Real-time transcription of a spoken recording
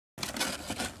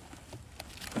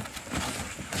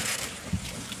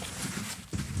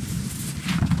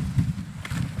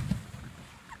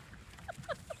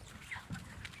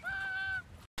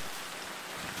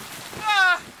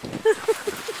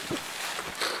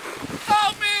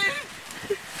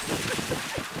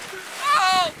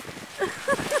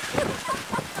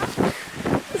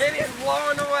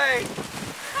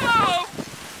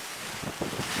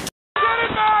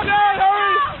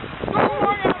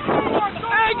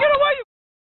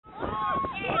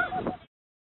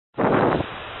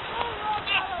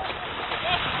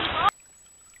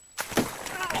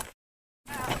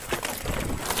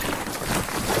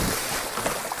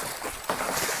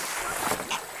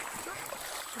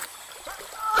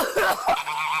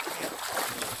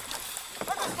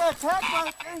just got attacked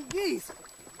by dang geese.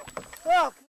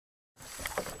 Oh.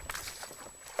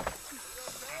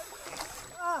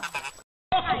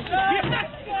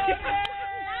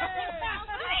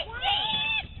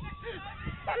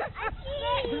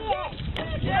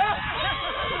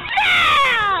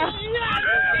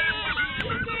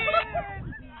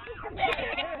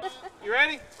 You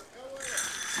ready?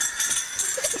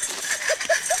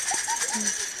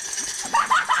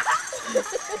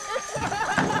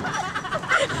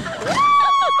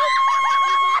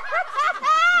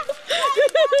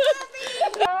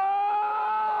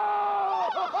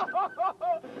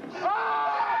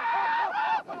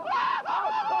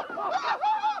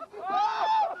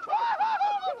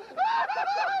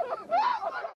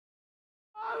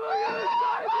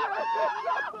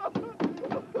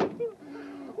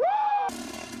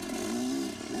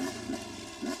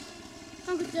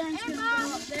 Uncle Darren's gonna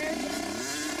go up there.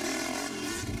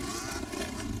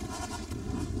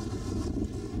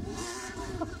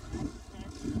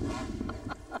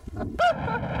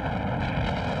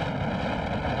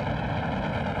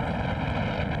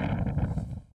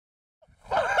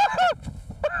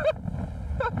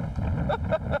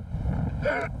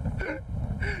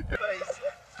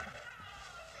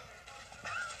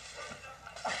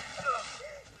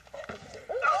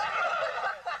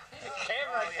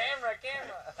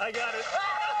 Camera. I got it.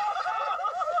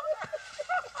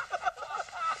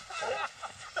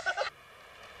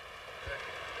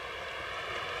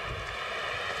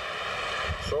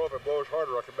 So if it blows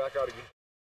harder, I can back out again.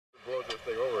 It blows this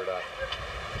thing over it out.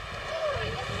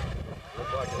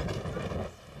 Looks like it.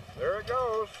 There it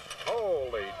goes.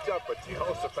 Holy dumpet,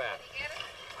 Jehoshaphat.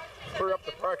 Hurry up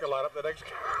the parking lot up the next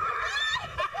car.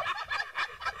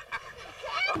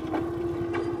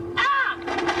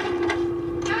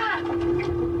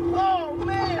 Oh,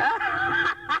 man.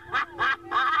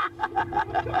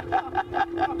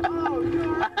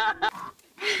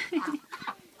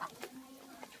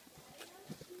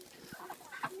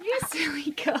 You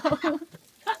silly goat.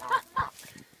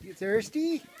 You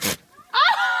thirsty?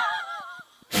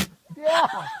 Yeah.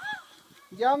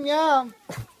 Yum, yum.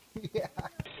 Yeah.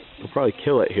 We'll probably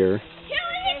kill it here.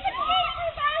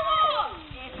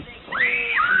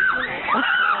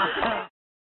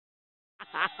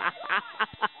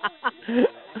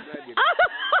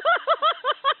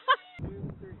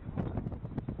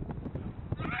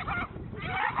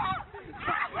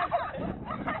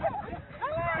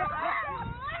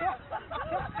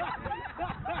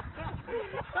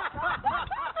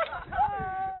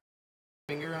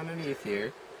 Finger underneath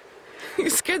here. You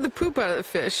scared the poop out of the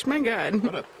fish. My God.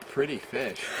 What a pretty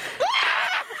fish.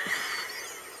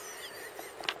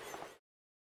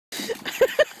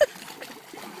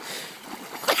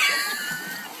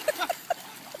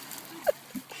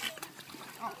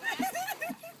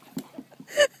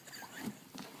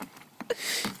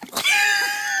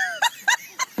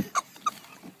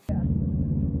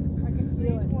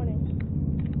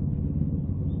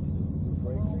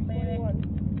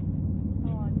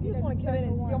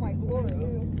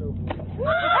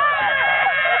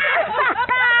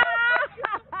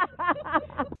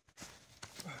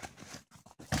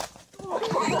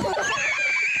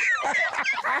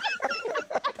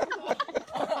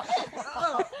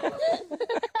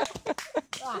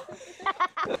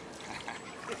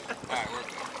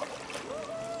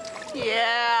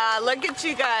 Yeah, look at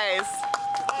you guys.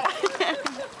 You can't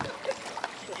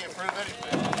prove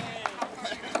anything.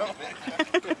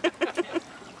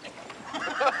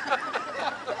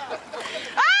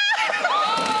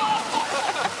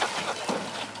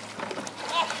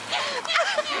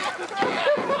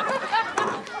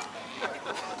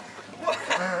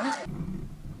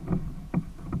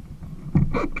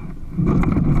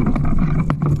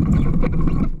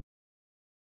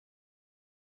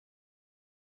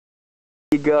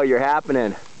 You go, you're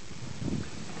happening.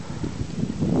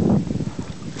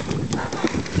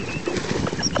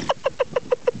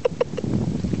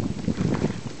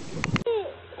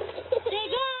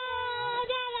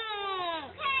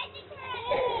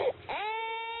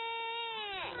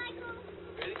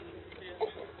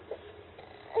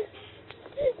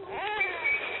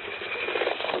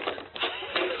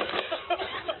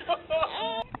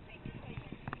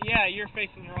 Yeah, you're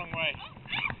facing the wrong way.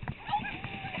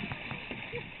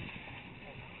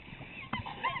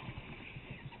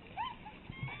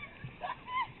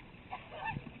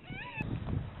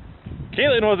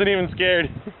 Caitlin wasn't even scared.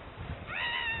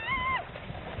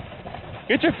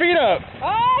 Get your feet up.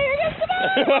 Oh, you're just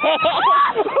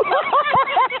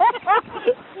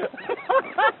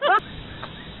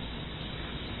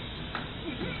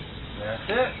That's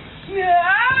it.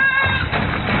 Yeah!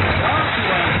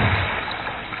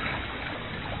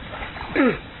 He's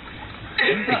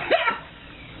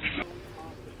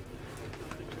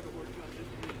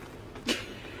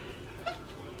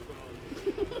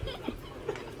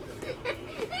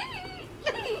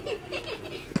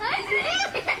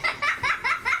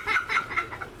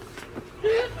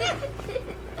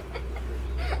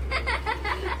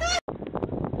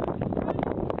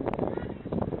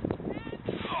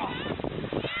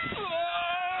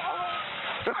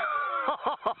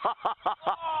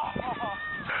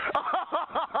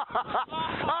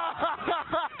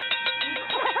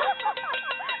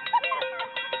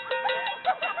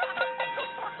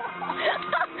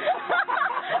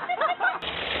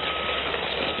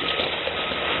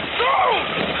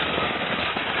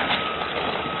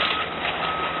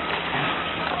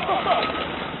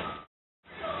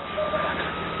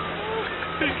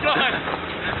gone.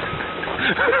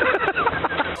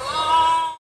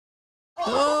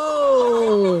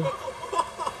 Oh!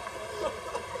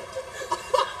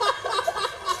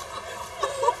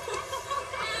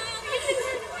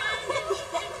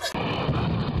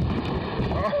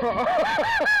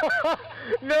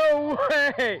 No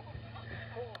way!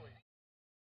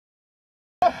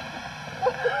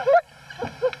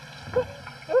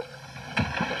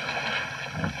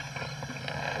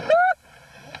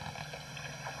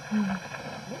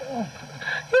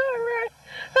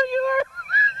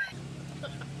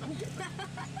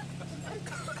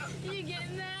 Are you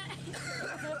getting that?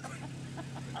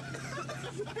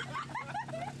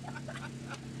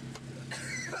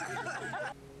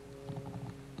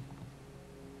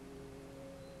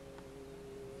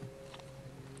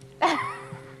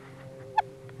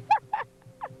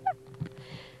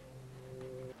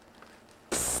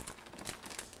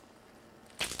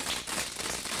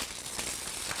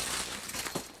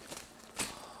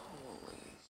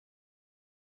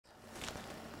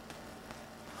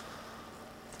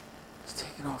 He's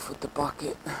taking off with the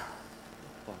bucket.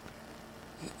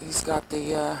 He's got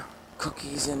the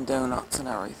cookies and donuts and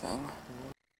everything.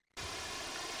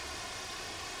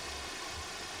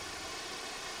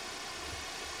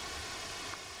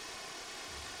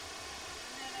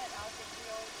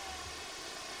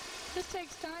 This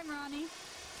takes time, Ronnie.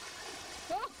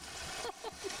 Oh.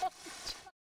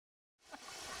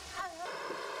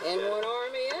 And one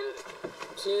arm in,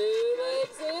 2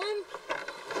 legs in.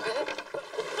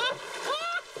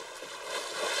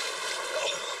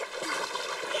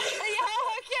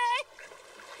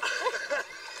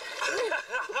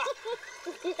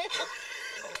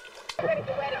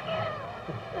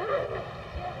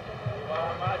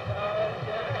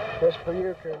 Just for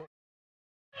you, Kermit.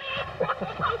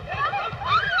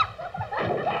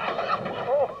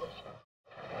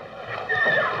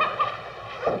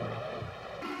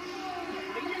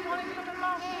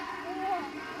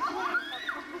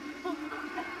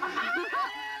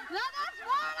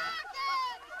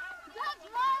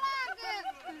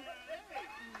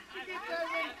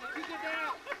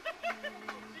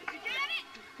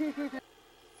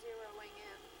 Zeroing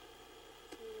in.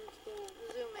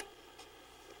 Zooming.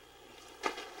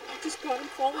 Just got him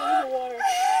falling in the water.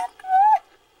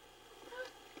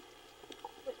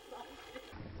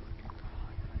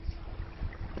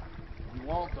 You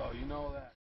won't though, you know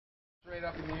that. Straight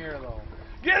up in the air though.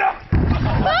 Get up!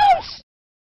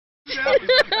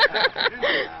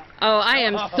 Oh, I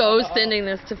am so sending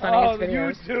this to funniest the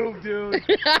videos. YouTube, dude.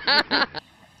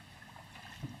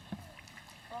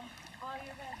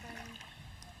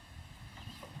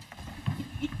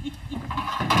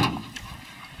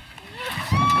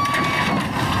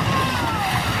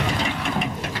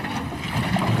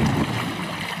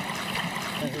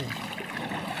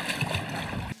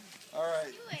 All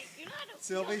right.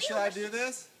 Sylvie, should I do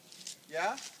this?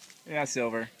 Yeah? Yeah,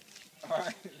 Silver. All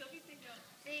right.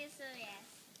 Say so, yes.